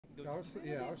I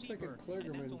was thinking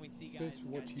Kligerman, since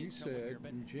what you said,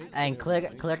 and Jake And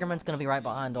said. Clickerman's gonna be right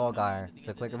behind Allgaier,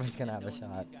 so Clickerman's gonna have a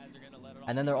shot.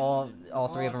 And then they're all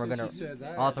three of them are gonna,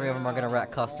 all three of them are gonna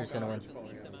wreck. Custer's gonna win.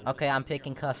 Okay, I'm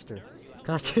picking Custer.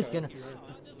 Custer's gonna.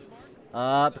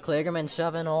 Up, Kligerman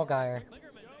shoving Allgaier.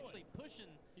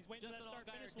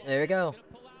 There we go.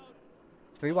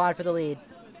 3 wide for the lead.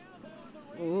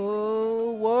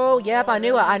 Ooh, whoa, yep, I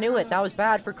knew it. That was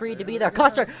bad for Creed to be there.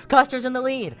 Custer's in the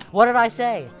lead. What did I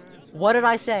say?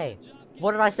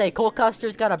 Cole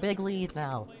Custer's got a big lead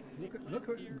now. Look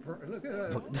at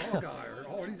Allgaier.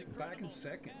 Oh, he's back in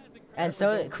second. And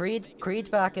so Creed's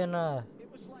back in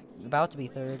about to be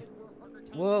third.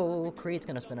 Whoa, Creed's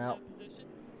gonna spin out.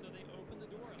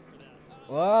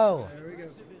 Whoa. There we go.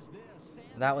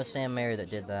 That was Sam Mayer that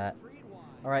did that.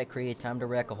 Alright, Creed, time to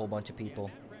wreck a whole bunch of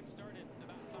people.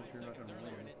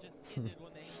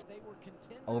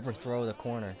 Overthrow the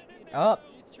corner. Up!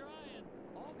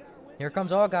 Here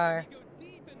comes Allgaier.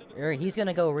 He's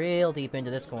gonna go real deep into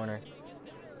this corner.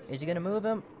 Is he gonna move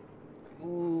him?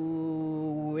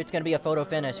 Ooh, it's gonna be a photo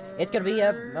finish. It's gonna be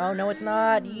a... Oh, no, it's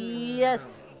not. Yes!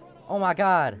 Oh, my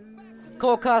God.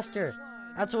 Cole Custer.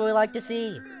 That's what we like to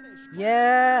see.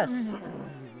 Yes!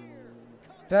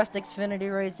 Best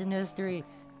Xfinity race in history.